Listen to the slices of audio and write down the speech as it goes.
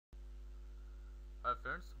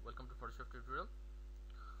friends, welcome to Photoshop tutorial.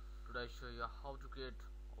 Today I show you how to create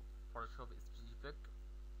a Photoshop speech effect.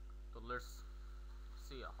 So let's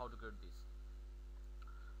see how to create this.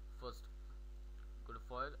 First, go to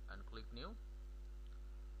file and click new,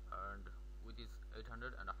 and width is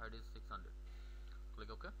 800 and height is 600. Click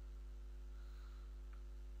OK,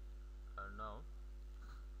 and now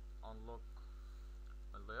unlock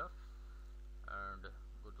my layer and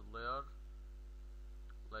go to layer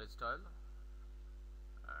style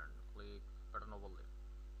and click pattern overlay.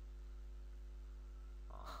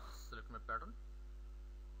 Select my pattern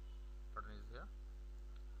is here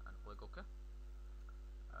and click OK,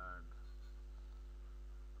 and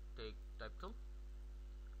take type tool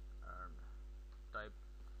and type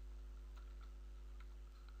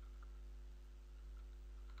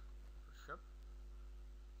Photoshop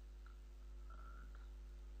and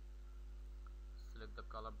select the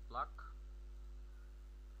color black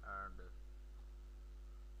and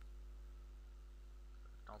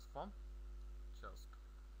transform. Just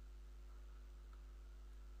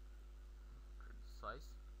size,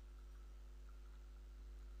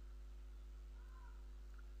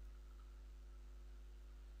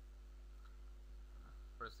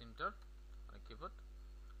 press enter on a keyboard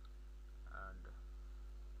and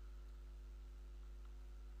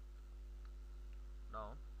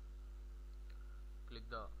now click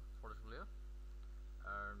the Photoshop layer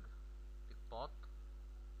and click path,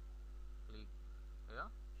 click here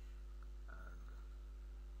and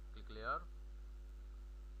click layer,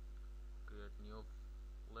 create new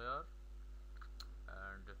layer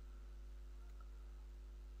and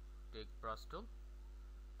take brush tool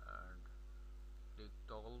and click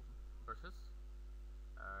toggle brushes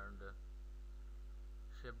and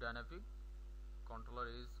shape dynamic. Controller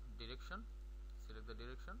is direction, select the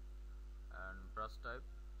direction and brush type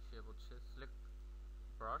shape select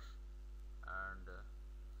brush and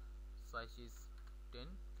size is 10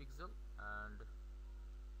 pixel and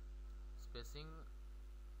spacing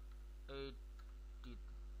 80%.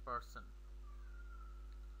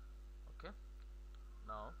 Okay,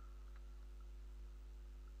 now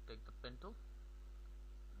take the pen tool,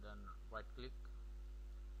 then right click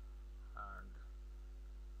and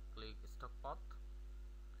click stock path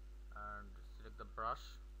and select the brush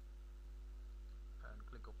and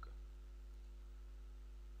click OK.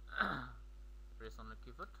 Press on the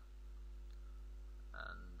keyboard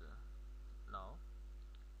and now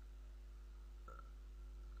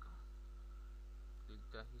click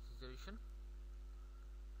the saturation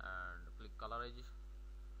and click color edge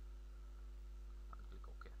and click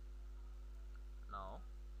OK. Now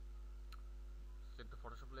select the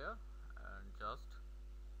Photoshop layer and just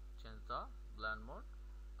change the blend mode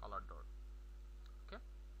color dot. Okay,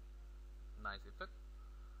 nice effect.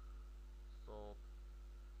 So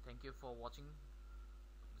thank you for watching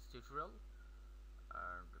this tutorial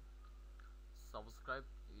and subscribe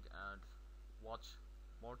it and watch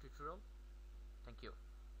more tutorial. Thank you.